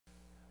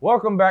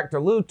Welcome back to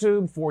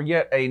LouTube for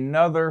yet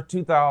another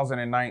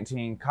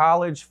 2019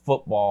 college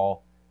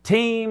football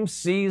team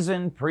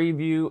season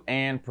preview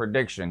and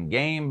prediction,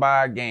 game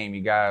by game. You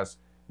guys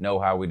know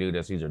how we do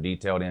this. These are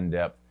detailed,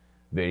 in-depth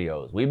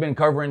videos. We've been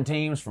covering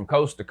teams from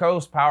coast to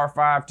coast, Power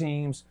 5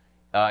 teams,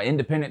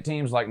 independent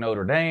teams like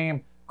Notre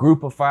Dame,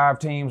 Group of 5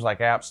 teams like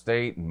App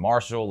State and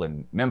Marshall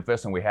and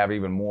Memphis, and we have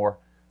even more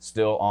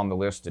still on the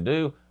list to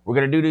do. We're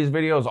going to do these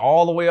videos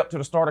all the way up to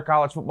the start of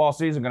college football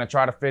season. Going to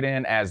try to fit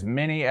in as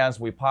many as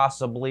we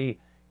possibly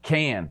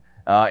can.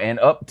 And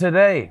up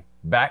today,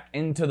 back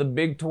into the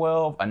Big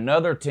 12,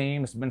 another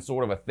team. It's been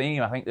sort of a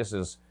theme. I think this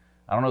is,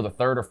 I don't know, the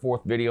third or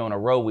fourth video in a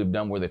row we've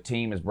done where the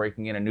team is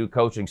breaking in a new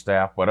coaching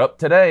staff. But up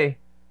today,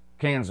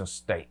 Kansas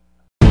State.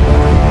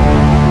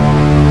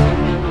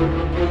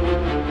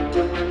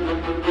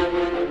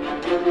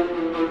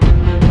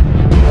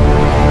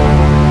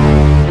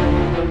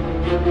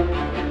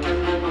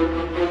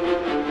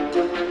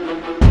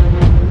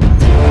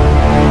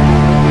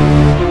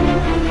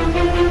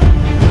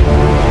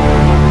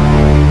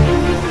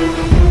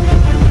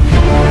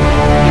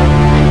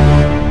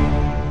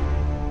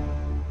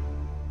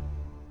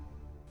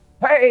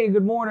 Hey,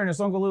 good morning, it's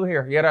Uncle Lou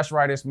here. Yeah, that's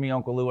right, it's me,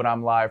 Uncle Lou, and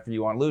I'm live for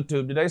you on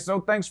LouTube today, so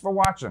thanks for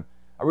watching.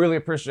 I really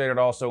appreciate it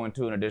also, and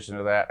in addition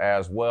to that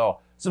as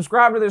well.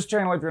 Subscribe to this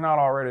channel if you're not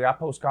already. I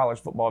post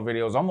college football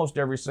videos almost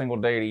every single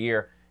day of the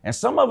year, and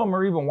some of them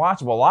are even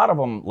watchable. A lot of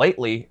them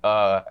lately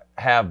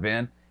have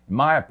been, in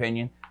my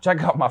opinion.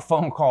 Check out my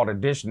phone called a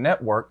Dish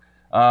Network.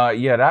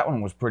 Yeah, that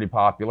one was pretty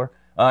popular.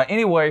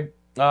 Anyway,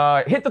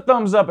 hit the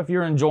thumbs up if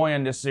you're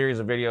enjoying this series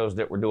of videos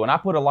that we're doing. I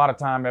put a lot of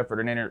time, effort,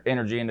 and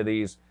energy into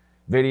these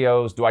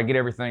videos. Do I get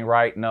everything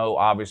right? No,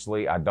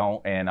 obviously I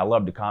don't. And I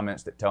love the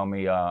comments that tell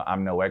me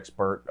I'm no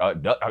expert.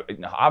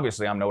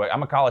 Obviously I'm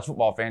a college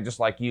football fan just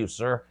like you,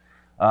 sir.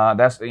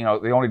 That's, you know,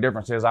 the only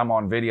difference is I'm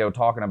on video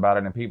talking about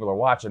it and people are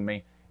watching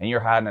me, and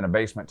you're hiding in a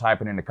basement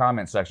typing in the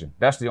comment section.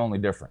 That's the only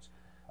difference.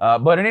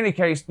 But in any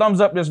case,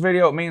 thumbs up this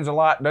video. It means a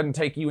lot. It doesn't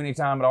take you any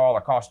time at all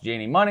or cost you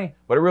any money,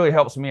 but it really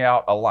helps me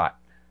out a lot.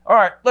 All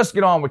right, let's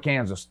get on with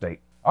Kansas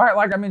State. All right,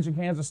 like I mentioned,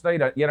 Kansas State,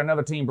 yet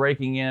another team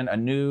breaking in a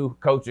new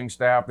coaching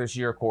staff this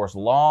year. Of course,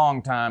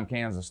 longtime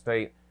Kansas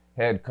State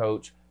head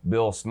coach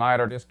Bill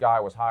Snyder. This guy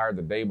was hired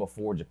the day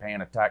before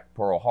Japan attacked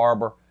Pearl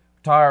Harbor.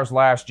 Retires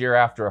last year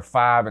after a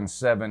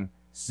 5-7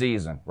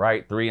 season,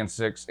 right?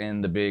 3-6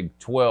 in the Big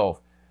 12.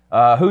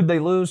 Who'd they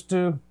lose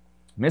to?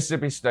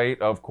 Mississippi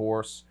State, of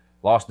course.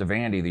 Lost to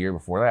Vandy the year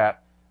before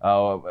that.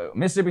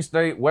 Mississippi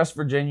State, West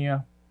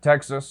Virginia,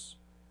 Texas.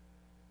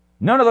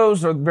 None of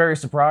those are very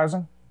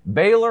surprising.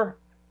 Baylor.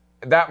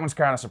 That one's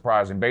kind of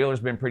surprising.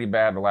 Baylor's been pretty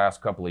bad the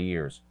last couple of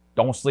years.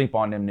 Don't sleep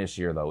on them this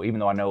year, though, even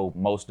though I know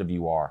most of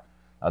you are.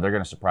 They're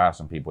going to surprise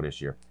some people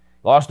this year.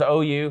 Lost to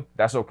OU.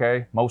 That's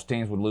okay. Most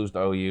teams would lose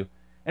to OU.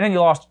 And then you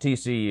lost to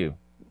TCU.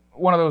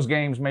 One of those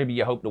games maybe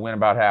you hope to win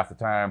about half the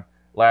time.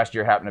 Last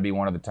year happened to be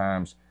one of the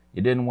times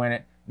you didn't win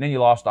it. And then you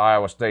lost to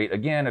Iowa State.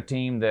 Again, a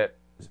team that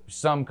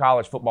some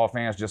college football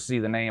fans just see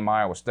the name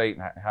Iowa State.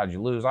 And how'd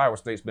you lose? Iowa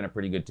State's been a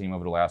pretty good team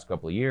over the last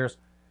couple of years.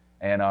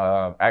 And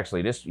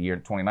actually, this year,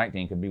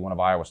 2019, could be one of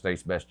Iowa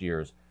State's best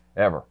years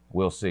ever.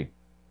 We'll see.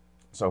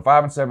 So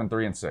 5-7,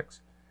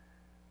 3-6.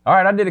 All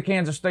right, I did a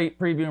Kansas State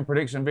preview and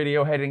prediction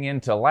video heading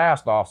into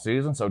last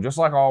offseason. So just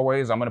like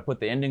always, I'm going to put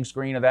the ending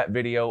screen of that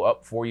video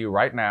up for you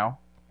right now.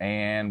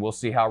 And we'll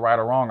see how right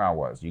or wrong I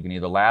was. You can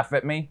either laugh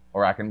at me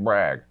or I can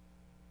brag.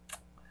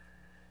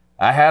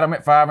 I had them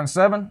at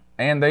 5-7,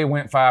 and they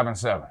went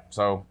 5-7.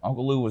 So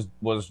Uncle Lou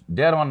was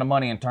dead on the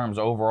money in terms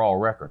of overall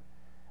record.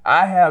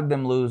 I have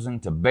them losing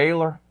to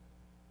Baylor,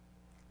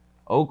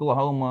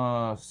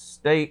 Oklahoma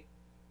State,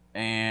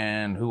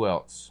 and who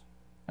else?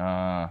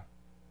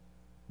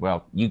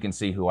 Well, you can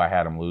see who I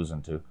had them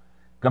losing to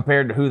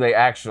compared to who they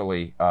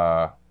actually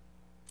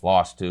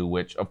lost to,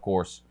 which, of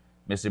course,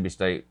 Mississippi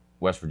State,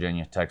 West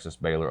Virginia, Texas,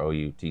 Baylor,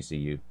 OU,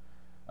 TCU,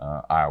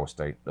 Iowa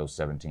State, those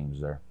 7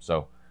 teams there.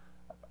 So,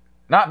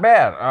 not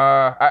bad.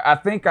 I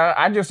think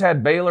I just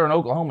had Baylor and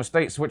Oklahoma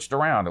State switched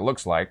around, it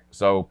looks like.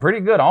 So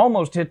pretty good. I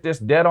almost hit this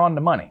dead on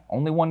the money.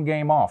 Only one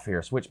game off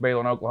here. Switch Baylor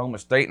and Oklahoma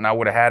State, and I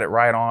would have had it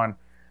right on.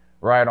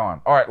 Right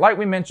on. All right, like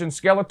we mentioned,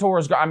 Skeletor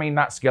is, I mean,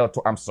 not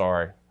Skeletor. I'm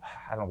sorry.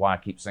 I don't know why I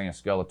keep saying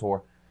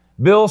Skeletor.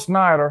 Bill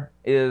Snyder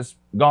is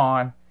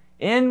gone.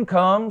 In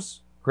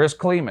comes Chris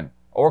Kleeman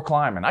or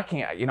Kleiman. I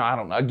can't, you know, I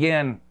don't know.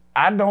 Again,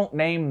 I don't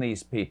name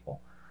these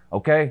people,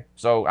 okay?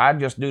 So I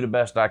just do the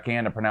best I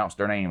can to pronounce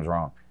their names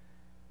wrong.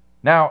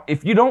 Now,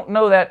 if you don't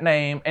know that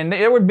name, and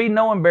there would be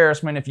no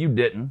embarrassment if you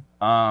didn't,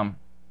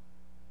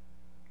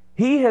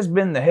 he has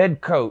been the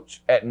head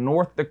coach at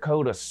North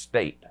Dakota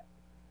State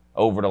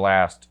over the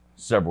last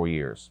several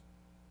years.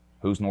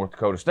 Who's North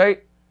Dakota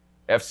State?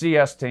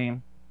 FCS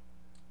team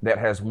that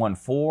has won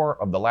 4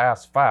 of the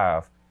last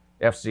 5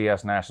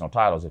 FCS national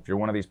titles. If you're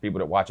one of these people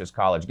that watches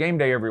College Game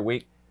Day every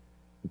week,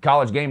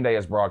 College Game Day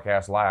is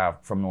broadcast live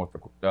from North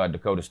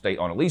Dakota State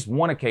on at least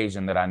one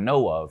occasion that I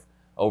know of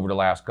over the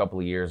last couple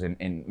of years, and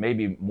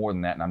maybe more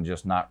than that, and I'm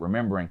just not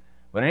remembering.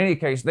 But in any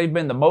case, they've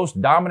been the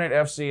most dominant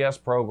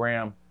FCS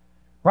program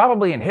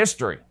probably in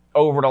history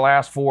over the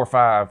last 4 or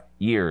 5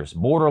 years.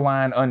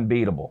 Borderline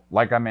unbeatable.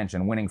 Like I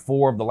mentioned, winning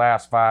 4 of the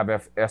last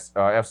 5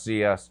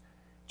 FCS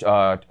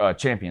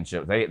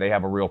championships. They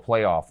have a real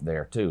playoff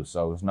there too,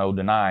 so there's no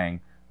denying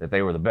that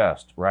they were the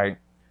best, right?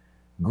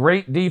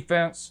 Great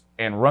defense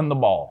and run the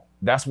ball.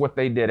 That's what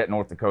they did at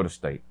North Dakota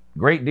State.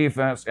 Great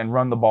defense and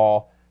run the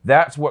ball.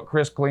 That's what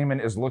Chris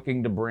Klieman is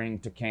looking to bring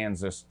to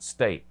Kansas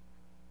State.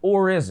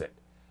 Or is it?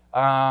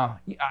 I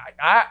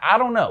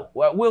don't know.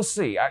 Well, we'll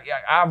see.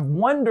 I've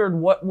wondered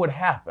what would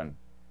happen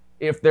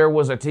if there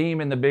was a team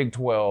in the Big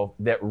 12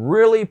 that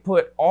really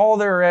put all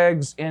their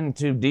eggs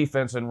into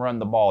defense and run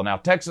the ball. Now,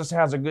 Texas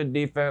has a good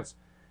defense,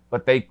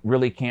 but they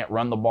really can't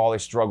run the ball. They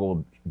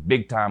struggled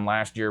big time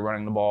last year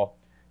running the ball.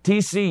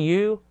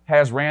 TCU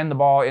has ran the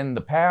ball in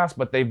the past,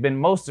 but they've been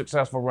most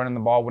successful running the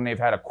ball when they've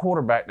had a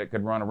quarterback that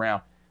could run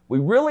around. We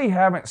really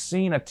haven't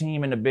seen a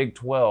team in the Big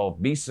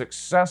 12 be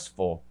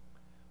successful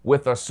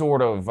with a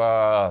sort of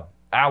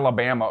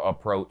Alabama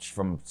approach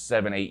from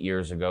 7-8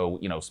 years ago,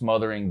 you know,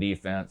 smothering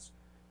defense,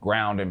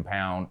 ground and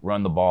pound,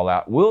 run the ball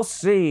out. We'll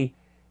see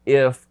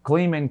if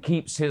Klieman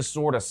keeps his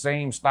sort of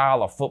same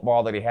style of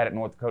football that he had at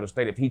North Dakota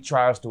State, if he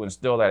tries to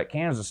instill that at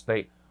Kansas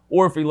State,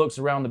 or if he looks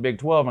around the Big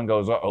 12 and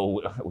goes,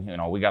 uh-oh, you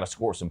know, we got to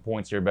score some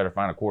points here, better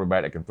find a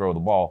quarterback that can throw the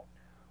ball.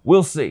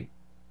 We'll see.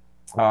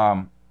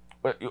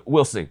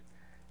 We'll see.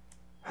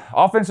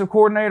 Offensive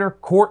coordinator,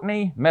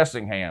 Courtney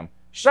Messingham.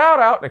 Shout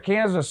out to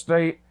Kansas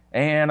State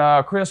and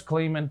Chris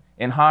Klieman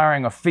in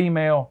hiring a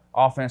female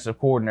offensive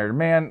coordinator.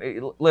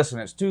 Man, listen,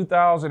 it's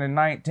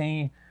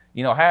 2019.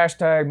 You know,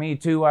 hashtag me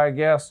too, I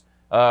guess.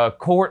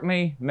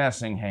 Courtney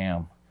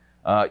Messingham.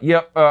 But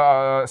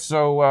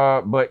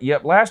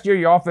yep, last year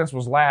your offense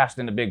was last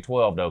in the Big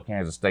 12, though,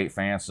 Kansas State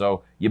fans.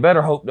 So you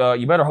better hope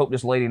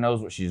this lady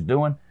knows what she's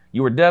doing.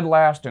 You were dead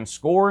last in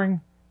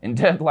scoring and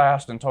dead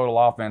last in total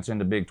offense in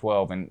the Big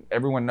 12, and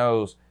everyone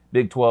knows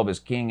Big 12 is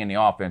king in the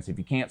offense. If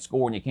you can't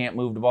score and you can't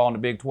move the ball in the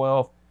Big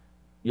 12,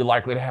 you're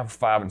likely to have a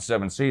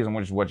 5-7 season,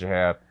 which is what you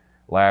had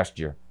last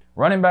year.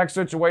 Running back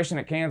situation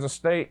at Kansas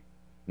State,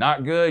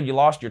 not good. You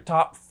lost your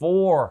top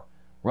 4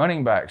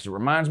 running backs. It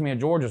reminds me of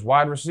Georgia's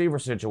wide receiver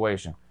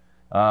situation.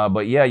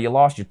 But yeah, you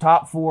lost your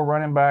top 4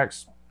 running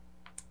backs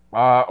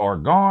are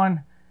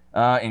gone,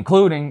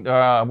 including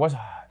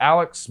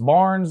Alex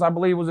Barnes, I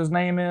believe was his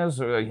name is.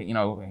 You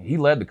know, he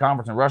led the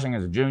conference in rushing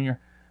as a junior.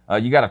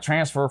 You got a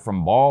transfer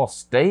from Ball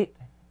State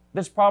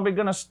that's probably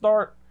going to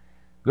start.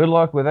 Good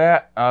luck with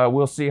that.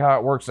 We'll see how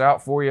it works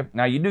out for you.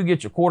 Now, you do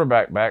get your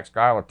quarterback back,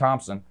 Skylar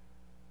Thompson.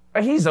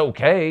 He's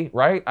okay,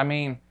 right? I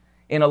mean,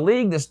 in a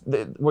league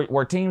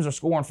where teams are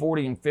scoring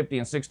 40 and 50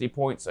 and 60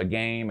 points a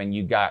game, and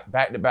you got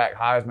back-to-back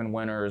Heisman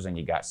winners, and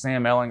you got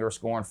Sam Ehlinger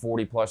scoring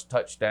 40-plus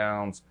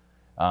touchdowns,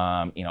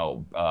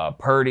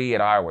 Purdy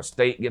at Iowa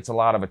State gets a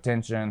lot of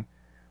attention.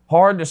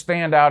 Hard to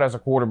stand out as a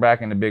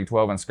quarterback in the Big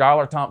 12, and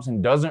Skylar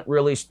Thompson doesn't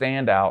really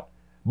stand out,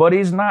 but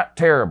he's not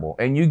terrible,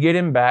 and you get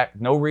him back.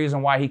 No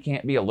reason why he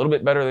can't be a little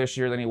bit better this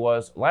year than he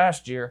was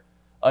last year,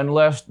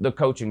 unless the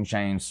coaching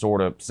change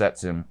sort of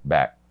sets him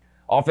back.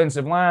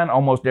 Offensive line,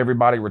 almost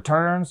everybody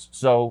returns,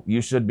 so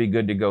you should be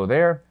good to go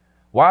there.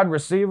 Wide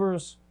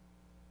receivers,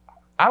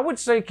 I would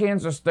say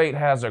Kansas State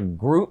has a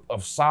group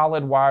of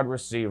solid wide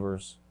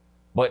receivers,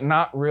 but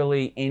not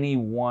really any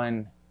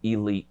one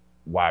elite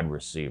wide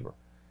receiver.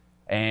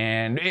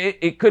 And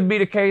it could be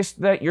the case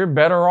that you're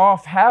better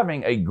off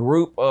having a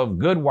group of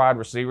good wide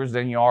receivers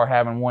than you are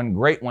having one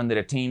great one that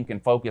a team can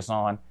focus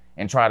on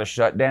and try to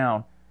shut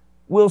down.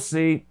 We'll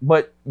see,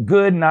 but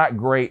good, not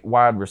great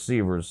wide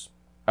receivers.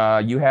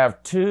 You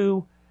have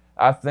 2,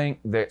 I think,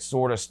 that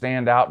sort of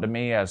stand out to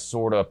me as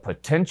sort of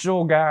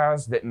potential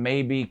guys that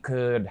maybe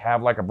could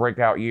have like a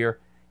breakout year.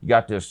 You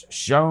got this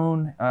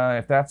Schoen,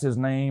 if that's his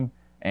name,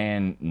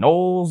 and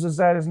Knowles, is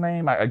that his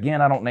name? Again,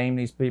 I don't name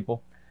these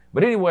people.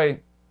 But anyway,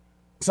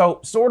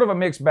 so sort of a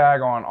mixed bag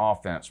on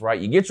offense,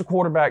 right? You get your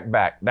quarterback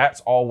back.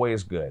 That's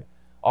always good.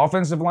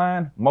 Offensive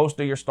line,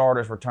 most of your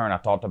starters return. I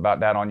talked about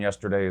that on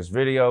yesterday's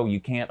video. You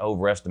can't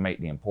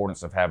overestimate the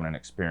importance of having an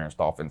experienced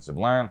offensive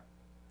line.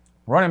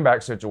 Running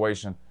back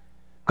situation,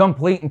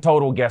 complete and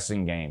total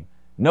guessing game.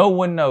 No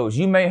one knows.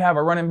 You may have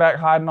a running back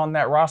hiding on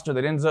that roster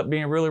that ends up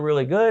being really,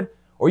 really good,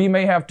 or you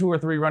may have 2 or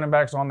 3 running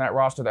backs on that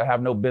roster that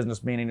have no business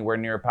being anywhere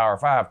near a Power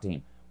 5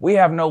 team. We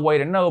have no way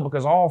to know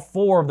because all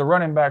 4 of the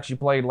running backs you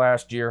played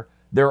last year,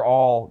 they're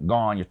all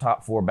gone. Your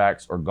top 4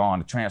 backs are gone.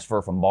 The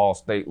transfer from Ball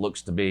State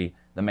looks to be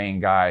the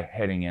main guy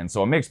heading in.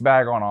 So a mixed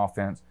bag on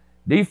offense.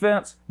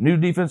 Defense, new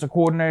defensive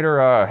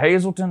coordinator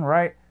Hazelton,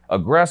 right?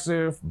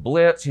 Aggressive,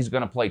 blitz. He's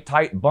going to play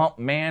tight bump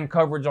man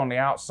coverage on the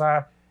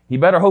outside. He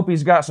better hope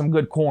he's got some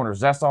good corners.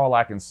 That's all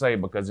I can say,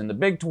 because in the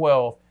Big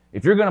 12,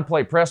 if you're going to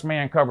play press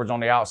man coverage on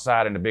the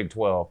outside in the Big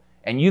 12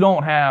 and you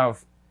don't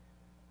have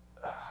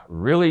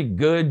really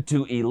good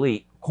to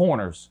elite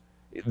corners,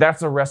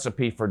 that's a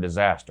recipe for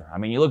disaster. I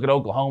mean, you look at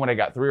Oklahoma, they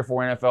got 3 or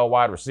 4 NFL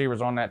wide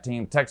receivers on that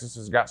team. Texas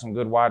has got some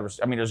good wide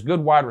receivers. I mean, there's good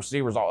wide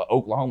receivers all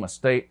Oklahoma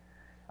State.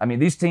 I mean,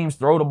 these teams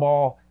throw the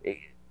ball.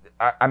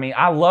 I mean,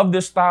 I love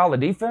this style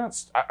of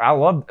defense.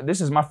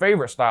 This is my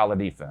favorite style of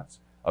defense.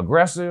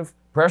 Aggressive,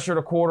 pressure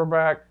the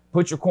quarterback,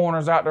 put your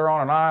corners out there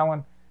on an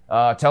island,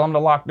 tell them to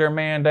lock their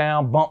man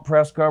down, bump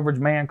press coverage,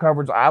 man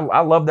coverage. I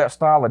love that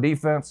style of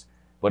defense.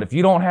 But if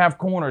you don't have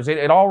corners,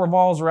 it all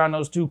revolves around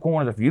those two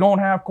corners. If you don't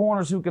have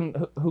corners who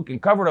can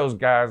cover those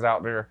guys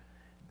out there,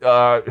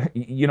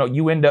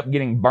 you end up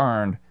getting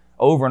burned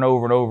over and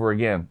over and over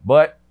again.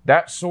 But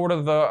that's sort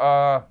of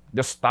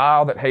the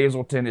style that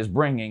Hazleton is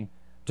bringing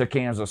to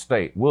Kansas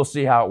State. We'll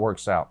see how it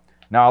works out.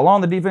 Now,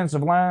 along the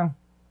defensive line,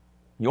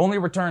 you only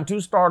return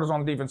 2 starters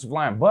on the defensive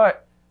line,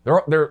 but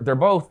they're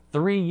both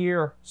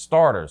 3-year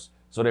starters.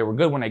 So they were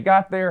good when they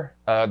got there.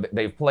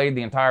 They've played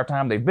the entire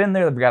time they've been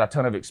there. They've got a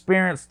ton of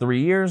experience,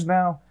 3 years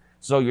now.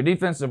 So your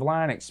defensive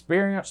line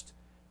experienced,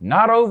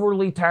 not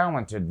overly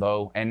talented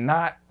though, and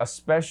not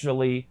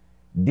especially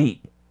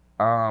deep.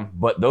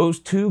 But those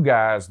 2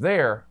 guys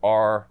there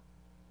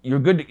you're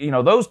good.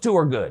 Those 2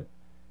 are good.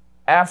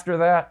 After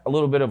that, a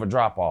little bit of a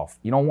drop off.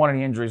 You don't want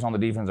any injuries on the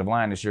defensive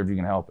line this year if you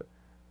can help it.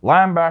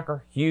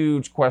 Linebacker,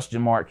 huge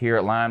question mark here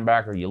at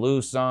linebacker. You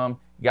lose some.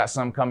 You got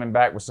some coming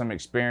back with some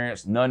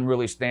experience. None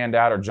really stand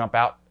out or jump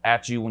out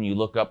at you when you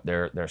look up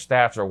their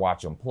stats or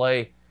watch them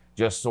play.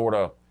 Just sort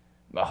of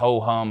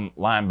ho-hum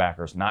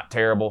linebackers. Not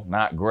terrible,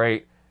 not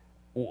great.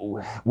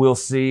 We'll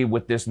see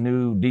with this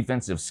new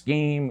defensive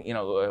scheme, with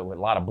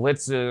a lot of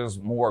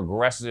blitzes, more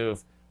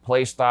aggressive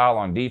play style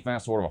on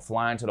defense, sort of a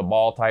flying to the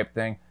ball type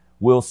thing.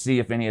 We'll see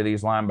if any of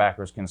these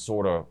linebackers can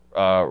sort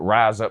of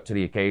rise up to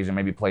the occasion,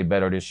 maybe play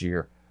better this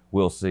year.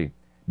 We'll see.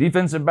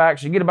 Defensive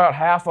backs, you get about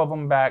half of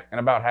them back and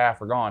about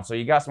half are gone. So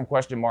you got some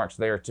question marks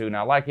there too.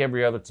 Now, like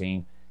every other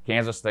team,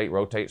 Kansas State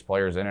rotates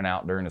players in and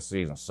out during the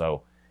season.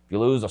 So if you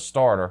lose a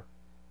starter,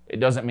 it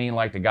doesn't mean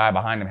like the guy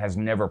behind him has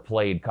never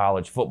played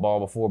college football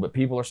before, but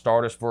people are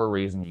starters for a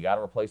reason. You got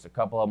to replace a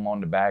couple of them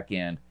on the back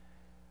end.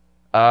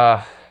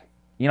 I'm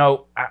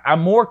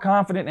more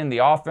confident in the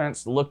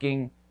offense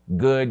looking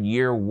good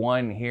year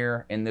 1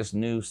 here in this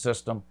new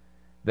system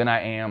than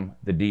I am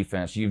the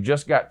defense. You've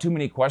just got too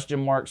many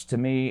question marks to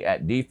me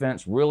at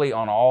defense, really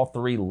on all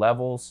 3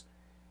 levels.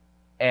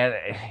 And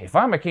if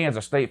I'm a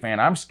Kansas State fan,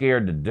 I'm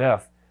scared to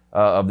death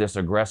of this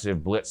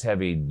aggressive,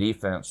 blitz-heavy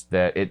defense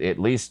that at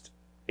least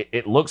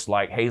it looks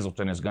like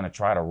Hazleton is going to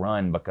try to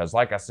run. Because,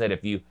 like I said,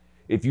 if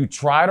you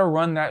try to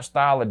run that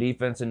style of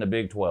defense in the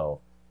Big 12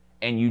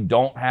 and you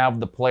don't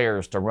have the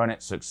players to run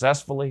it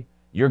successfully,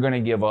 you're going to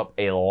give up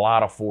a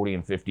lot of 40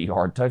 and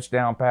 50-yard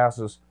touchdown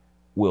passes.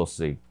 We'll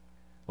see.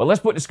 But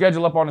let's put the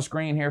schedule up on the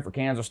screen here for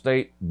Kansas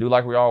State. Do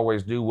like we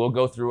always do. We'll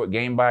go through it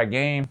game by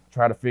game,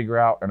 try to figure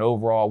out an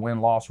overall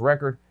win-loss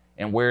record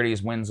and where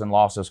these wins and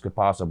losses could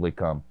possibly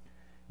come.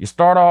 You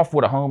start off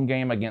with a home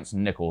game against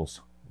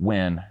Nichols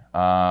win.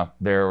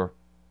 They're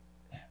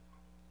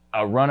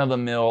a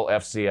run-of-the-mill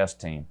FCS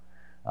team.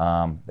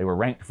 They were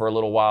ranked for a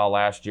little while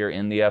last year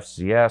in the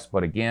FCS,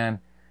 but again,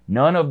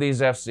 none of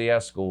these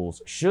FCS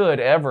schools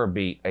should ever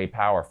beat a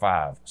Power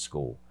 5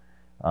 school.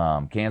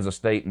 Kansas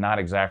State, not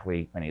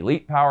exactly an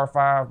elite Power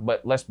 5,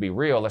 but let's be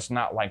real, it's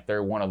not like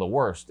they're one of the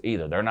worst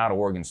either. They're not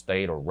Oregon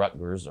State or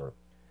Rutgers or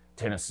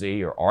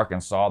Tennessee or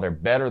Arkansas. They're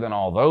better than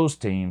all those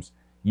teams.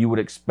 You would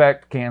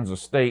expect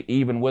Kansas State,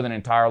 even with an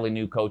entirely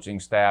new coaching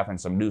staff and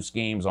some new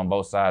schemes on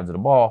both sides of the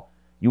ball,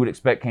 you would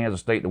expect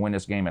Kansas State to win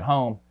this game at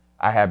home.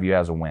 I have you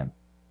as a win.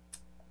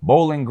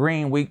 Bowling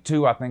Green, week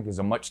 2, I think is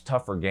a much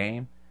tougher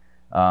game.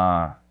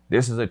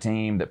 This is a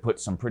team that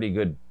puts some pretty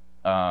good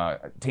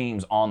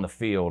teams on the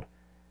field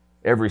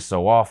every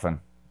so often.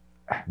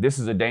 This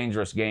is a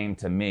dangerous game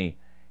to me.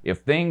 If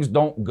things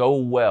don't go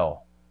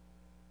well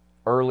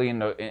early in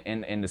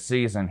the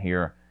season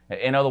here,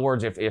 in other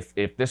words,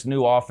 if this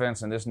new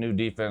offense and this new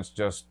defense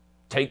just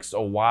takes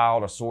a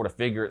while to sort of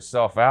figure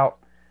itself out,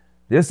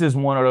 this is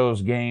one of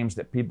those games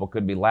that people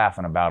could be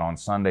laughing about on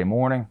Sunday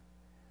morning.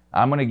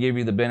 I'm going to give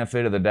you the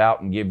benefit of the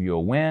doubt and give you a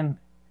win,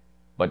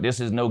 but this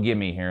is no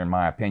gimme here in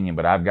my opinion,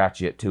 but I've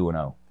got you at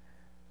 2-0.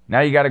 Now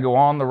you got to go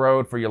on the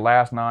road for your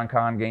last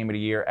non-con game of the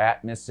year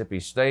at Mississippi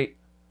State.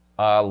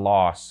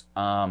 Loss.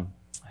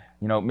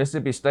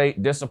 Mississippi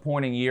State,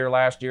 disappointing year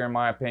last year in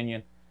my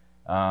opinion.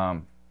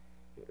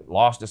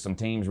 Lost to some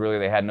teams really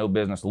they had no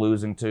business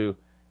losing to.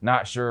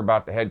 Not sure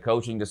about the head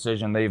coaching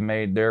decision they've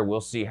made there.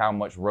 We'll see how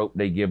much rope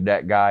they give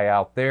that guy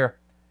out there.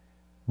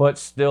 But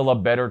still a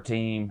better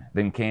team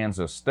than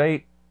Kansas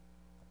State.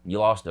 You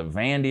lost to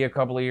Vandy a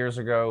couple of years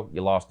ago.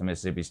 You lost to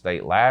Mississippi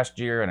State last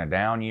year in a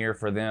down year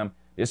for them.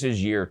 This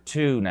is year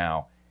 2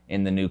 now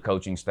in the new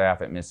coaching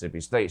staff at Mississippi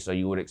State, so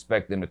you would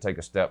expect them to take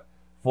a step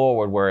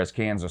forward, whereas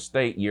Kansas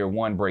State, year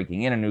 1,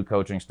 breaking in a new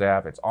coaching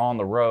staff. It's on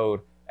the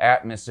road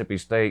at Mississippi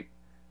State,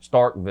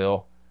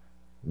 Starkville.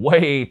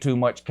 Way too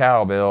much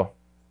cowbell.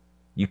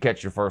 You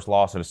catch your first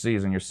loss of the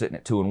season, you're sitting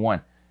at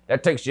 2-1.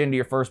 That takes you into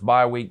your first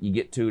bye week. You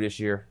get 2 this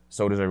year.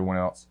 So does everyone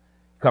else.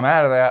 Come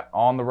out of that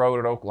on the road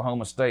at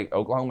Oklahoma State.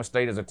 Oklahoma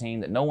State is a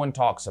team that no one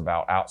talks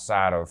about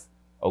outside of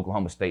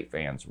Oklahoma State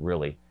fans,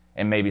 really,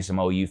 and maybe some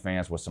OU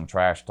fans with some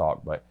trash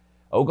talk. But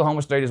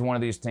Oklahoma State is one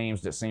of these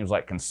teams that seems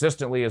like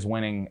consistently is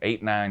winning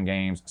 8-9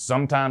 games.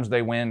 Sometimes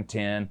they win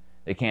 10.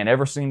 They can't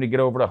ever seem to get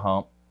over the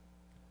hump.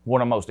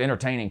 one of the most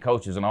entertaining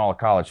coaches in all of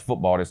college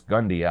football, this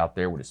Gundy out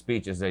there with the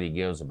speeches that he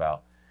gives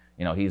about,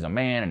 you know, he's a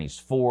man and he's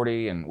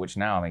 40, and which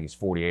now I think he's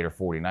 48 or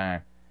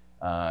 49.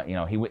 You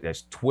know, he went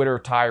this Twitter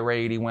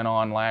tirade he went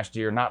on last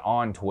year, not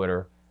on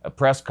Twitter, a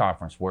press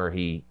conference where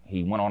he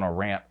went on a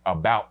rant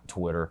about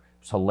Twitter.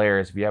 It's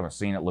hilarious. If you haven't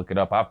seen it, look it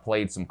up. I've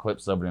played some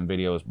clips of it in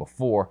videos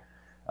before.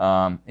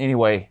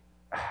 Anyway,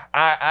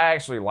 I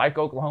actually like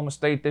Oklahoma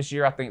State this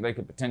year. I think they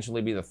could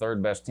potentially be the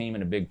third best team in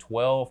the Big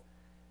 12.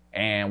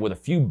 And with a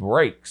few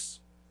breaks,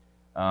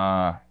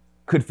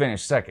 could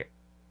finish second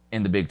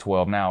in the Big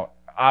 12. Now,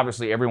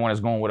 obviously, everyone is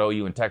going with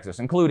OU and Texas,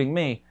 including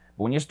me.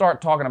 But when you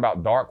start talking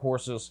about dark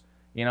horses,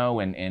 you know,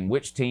 and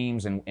which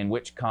teams and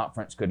which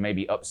conference could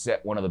maybe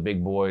upset one of the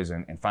big boys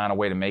and find a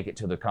way to make it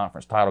to the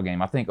conference title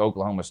game, I think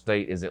Oklahoma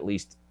State is at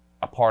least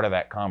a part of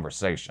that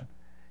conversation.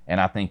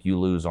 And I think you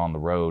lose on the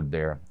road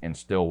there in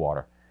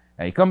Stillwater.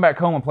 Now, you come back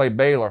home and play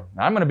Baylor.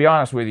 Now, I'm going to be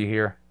honest with you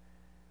here.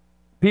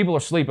 People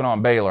are sleeping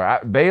on Baylor.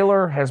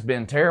 Baylor has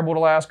been terrible the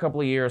last couple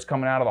of years,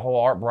 coming out of the whole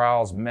Art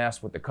Briles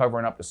mess with the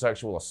covering up the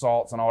sexual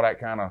assaults and all that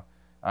kind of,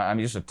 I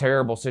mean, just a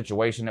terrible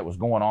situation that was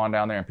going on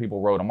down there, and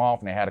people wrote them off,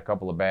 and they had a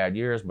couple of bad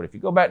years. But if you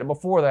go back to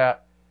before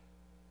that,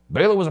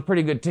 Baylor was a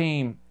pretty good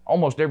team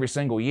almost every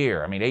single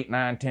year. I mean, 8,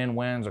 9, 10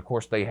 wins. Of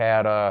course, they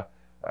had,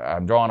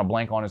 I'm drawing a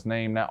blank on his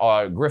name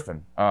now,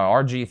 Griffin,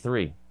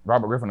 RG3,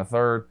 Robert Griffin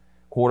III,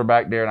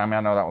 quarterback there. And I mean,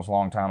 I know that was a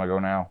long time ago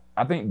now.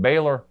 I think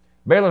Baylor's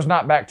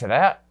not back to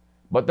that.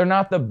 But they're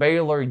not the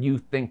Baylor you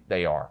think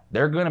they are.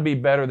 They're going to be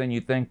better than you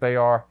think they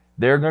are.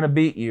 They're going to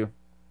beat you,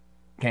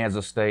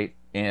 Kansas State.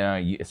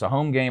 It's a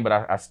home game, but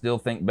I still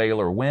think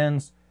Baylor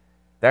wins.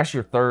 That's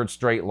your third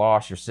straight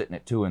loss. You're sitting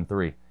at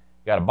 2-3. You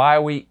got a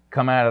bye week,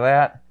 come out of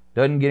that.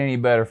 Doesn't get any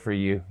better for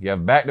you. You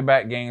have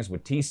back-to-back games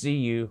with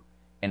TCU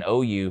and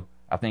OU.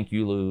 I think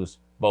you lose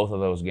both of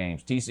those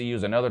games. TCU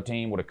is another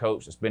team with a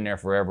coach that's been there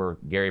forever,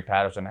 Gary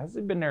Patterson. Has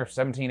he been there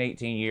 17,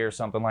 18 years,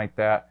 something like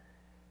that?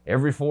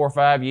 Every 4 or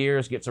 5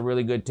 years, gets a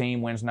really good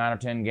team, wins 9 or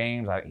 10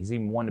 games. He's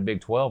even won the Big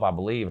 12, I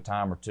believe, a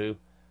time or two.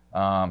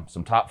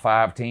 Some top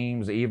 5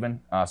 teams even.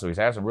 So he's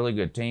had some really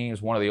good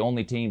teams. One of the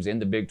only teams in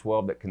the Big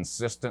 12 that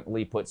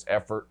consistently puts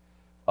effort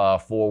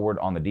forward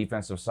on the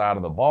defensive side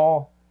of the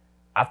ball.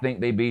 I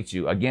think they beat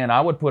you. Again, I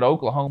would put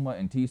Oklahoma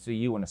and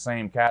TCU in the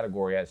same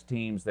category as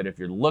teams that if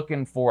you're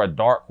looking for a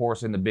dark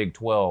horse in the Big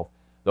 12,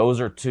 those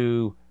are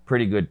 2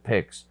 pretty good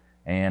picks.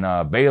 And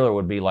Baylor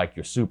would be like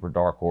your super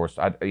dark horse.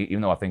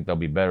 Even though I think they'll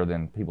be better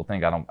than people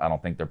think. I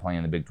don't think they're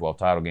playing the Big 12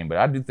 title game, but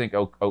I do think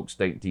Oak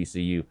State and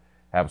TCU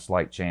have a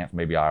slight chance.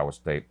 Maybe Iowa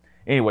State.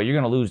 Anyway, you're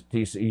going to lose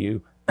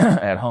TCU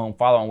at home.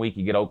 Following week,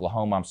 you get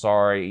Oklahoma. I'm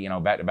sorry, you know,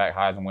 back-to-back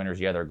Heisman winners.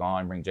 Yeah, they're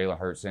gone. Bring Jalen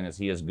Hurts in. Is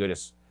he as good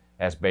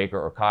as Baker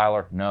or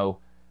Kyler? No,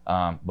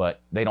 but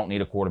they don't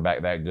need a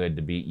quarterback that good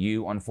to beat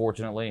you.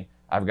 Unfortunately,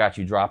 I've got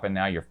you dropping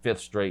now your 5th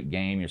straight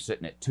game. You're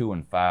sitting at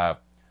 2-5.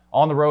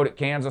 On the road at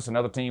Kansas,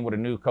 another team with a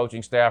new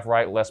coaching staff,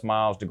 right? Les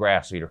Miles, the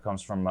grass eater,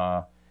 comes from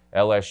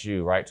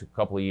LSU, right? Took a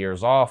couple of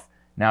years off.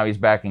 Now he's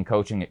back in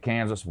coaching at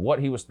Kansas. What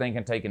he was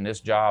thinking taking this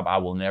job, I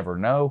will never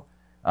know.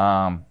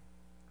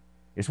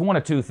 It's one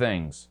of 2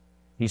 things.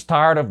 He's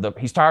tired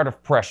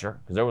of pressure,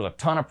 because there was a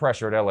ton of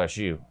pressure at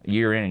LSU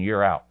year in and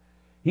year out.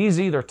 He's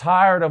either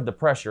tired of the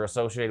pressure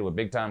associated with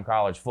big-time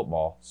college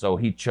football, so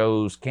he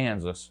chose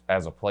Kansas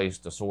as a place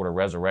to sort of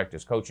resurrect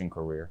his coaching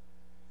career,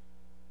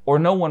 or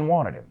no one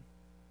wanted him.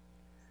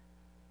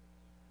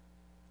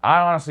 I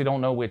honestly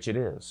don't know which it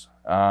is.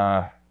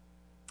 I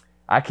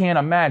can't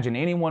imagine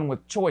anyone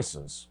with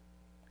choices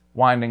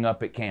winding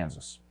up at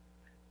Kansas.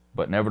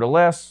 But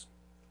nevertheless,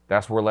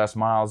 that's where Les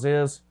Miles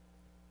is.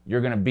 You're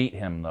going to beat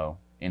him, though,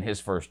 in his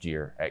first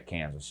year at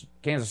Kansas.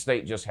 Kansas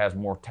State just has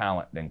more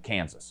talent than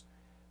Kansas.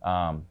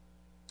 And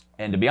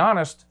to be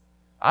honest,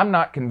 I'm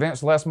not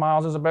convinced Les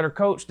Miles is a better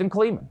coach than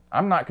Kleeman.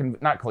 Kleeman.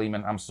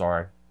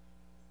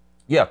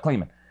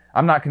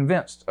 I'm not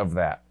convinced of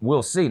that.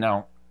 We'll see.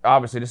 Now,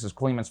 obviously, this is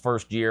Kleeman's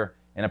first year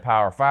in a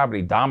Power 5, but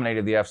he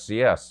dominated the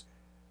FCS.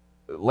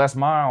 Les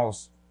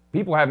Miles,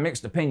 people have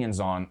mixed opinions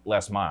on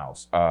Les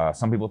Miles.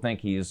 Some people think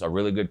he's a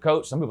really good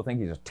coach. Some people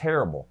think he's a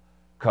terrible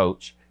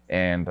coach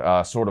and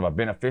sort of a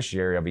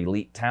beneficiary of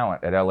elite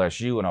talent at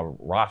LSU and a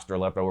roster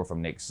left over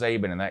from Nick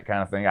Saban and that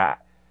kind of thing.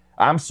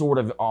 I'm sort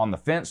of on the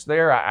fence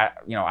there. I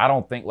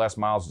don't think Les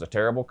Miles is a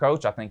terrible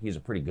coach. I think he's a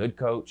pretty good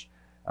coach.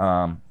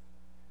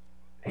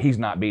 He's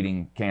not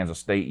beating Kansas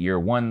State year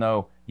 1,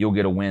 though. You'll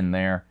get a win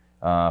there,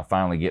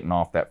 finally getting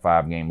off that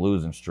 5-game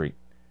losing streak.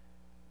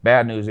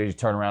 Bad news is you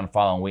turn around the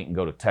following week and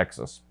go to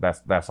Texas.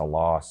 That's a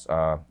loss.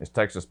 Is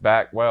Texas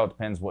back? Well, it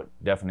depends what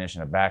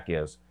definition of back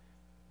is.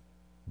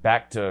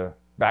 Back to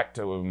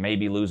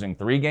maybe losing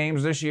 3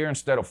 games this year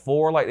instead of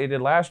 4 like they did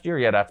last year?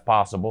 Yeah, that's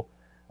possible.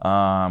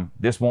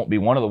 This won't be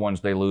one of the ones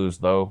they lose,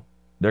 though.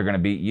 They're going to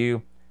beat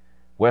you.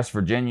 West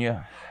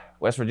Virginia,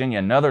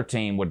 another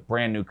team with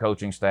brand new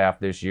coaching staff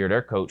this year.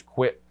 Their coach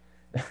quit.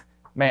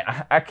 Man,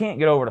 I can't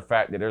get over the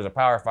fact that there's a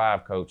Power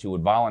 5 coach who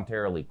would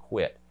voluntarily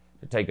quit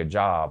to take a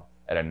job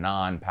at a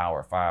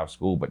non-Power 5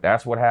 school. But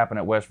that's what happened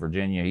at West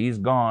Virginia. He's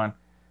gone.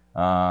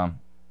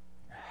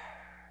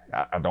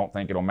 I don't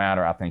think it'll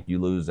matter. I think you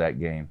lose that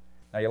game.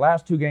 Now, your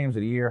last 2 games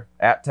of the year,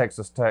 at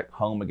Texas Tech,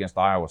 home against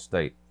Iowa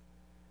State.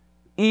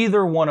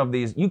 Either one of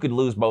these, you could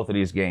lose both of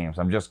these games.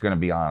 I'm just going to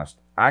be honest.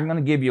 I'm going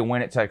to give you a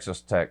win at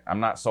Texas Tech. I'm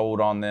not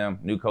sold on them.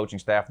 New coaching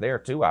staff there,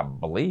 too, I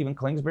believe, in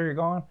Kingsbury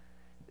gone.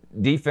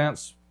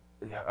 Defense,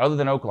 other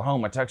than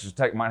Oklahoma, Texas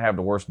Tech might have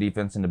the worst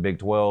defense in the Big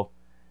 12.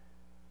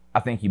 I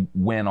think you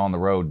win on the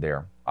road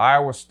there.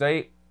 Iowa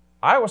State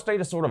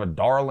is sort of a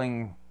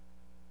darling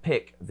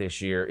pick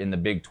this year in the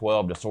Big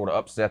 12 to sort of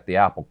upset the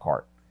apple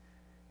cart.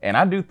 And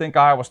I do think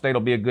Iowa State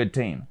will be a good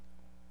team.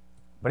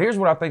 But here's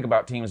what I think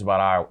about teams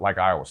like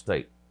Iowa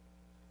State.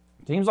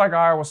 Teams like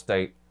Iowa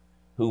State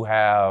who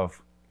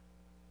have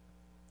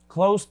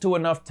close to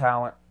enough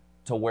talent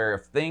to where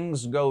if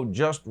things go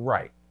just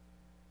right,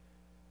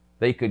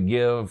 they could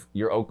give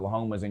your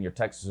Oklahomas and your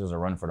Texases a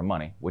run for the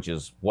money, which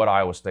is what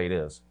Iowa State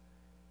is.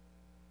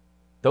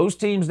 Those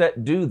teams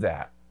that do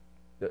that,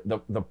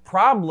 the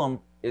problem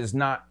is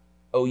not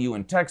OU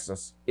and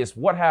Texas, it's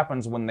what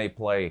happens when they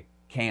play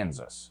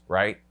Kansas,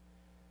 right?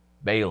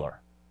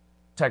 Baylor,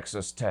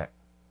 Texas Tech,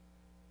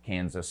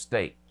 Kansas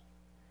State.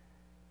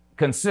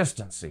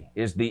 Consistency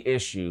is the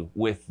issue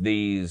with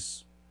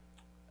these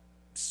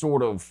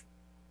sort of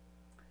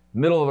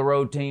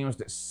middle-of-the-road teams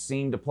that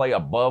seem to play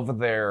above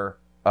their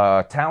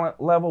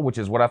talent level, which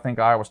is what I think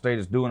Iowa State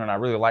is doing, and I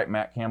really like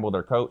Matt Campbell,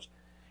 their coach.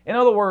 In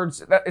other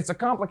words, it's a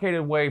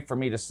complicated way for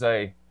me to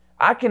say,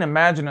 I can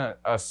imagine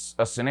a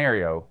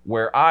scenario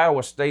where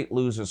Iowa State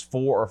loses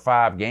 4 or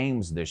 5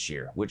 games this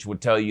year, which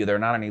would tell you they're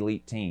not an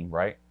elite team,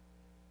 right?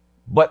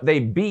 But they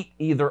beat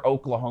either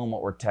Oklahoma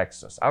or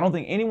Texas. I don't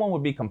think anyone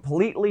would be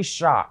completely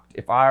shocked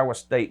if Iowa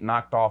State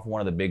knocked off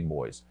one of the big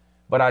boys.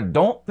 But I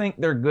don't think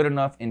they're good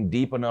enough and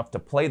deep enough to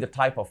play the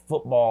type of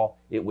football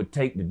it would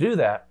take to do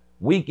that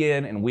week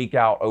in and week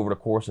out over the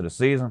course of the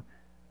season.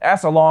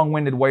 That's a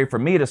long-winded way for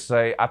me to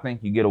say I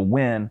think you get a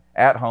win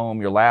at home,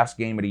 your last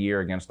game of the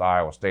year against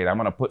Iowa State. I'm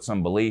going to put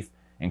some belief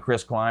in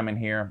Chris Kleiman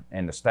here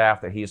and the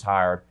staff that he's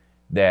hired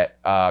that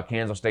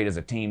Kansas State is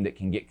a team that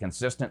can get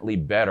consistently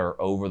better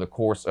over the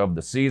course of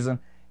the season,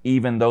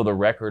 even though the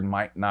record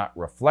might not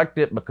reflect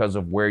it because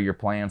of where you're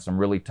playing some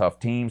really tough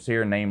teams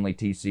here, namely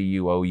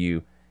TCU,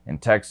 OU,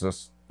 and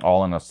Texas,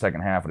 all in the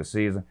second half of the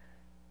season.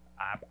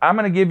 I'm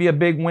going to give you a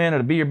big win.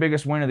 It'll be your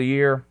biggest win of the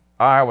year.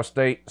 Iowa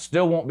State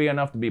still won't be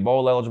enough to be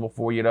bowl eligible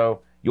for you,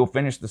 though. You'll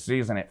finish the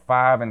season at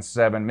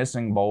 5-7,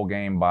 missing bowl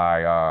game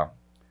by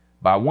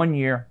 1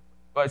 year.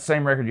 But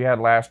same record you had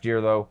last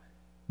year, though.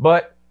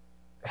 But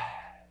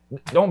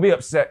don't be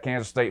upset,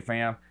 Kansas State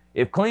fan.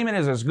 If Kleiman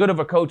is as good of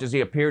a coach as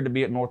he appeared to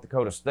be at North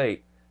Dakota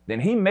State, then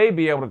he may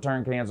be able to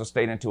turn Kansas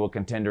State into a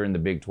contender in the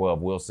Big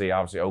 12. We'll see.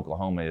 Obviously,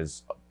 Oklahoma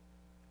is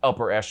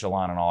upper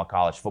echelon in all of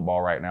college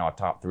football right now, a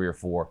top 3 or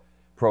 4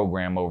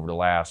 program over the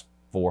last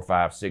 4,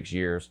 5, 6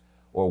 years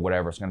or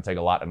whatever. It's going to take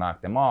a lot to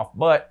knock them off.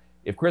 But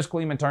if Chris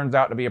Kleiman turns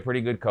out to be a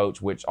pretty good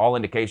coach, which all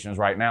indications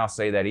right now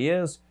say that he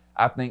is,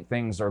 I think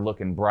things are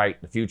looking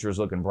bright. The future is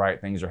looking bright.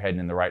 Things are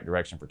heading in the right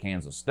direction for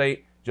Kansas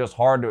State. Just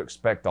hard to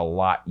expect a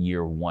lot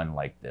year 1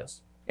 like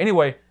this.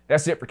 Anyway,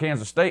 that's it for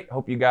Kansas State.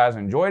 Hope you guys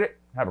enjoyed it.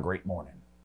 Have a great morning.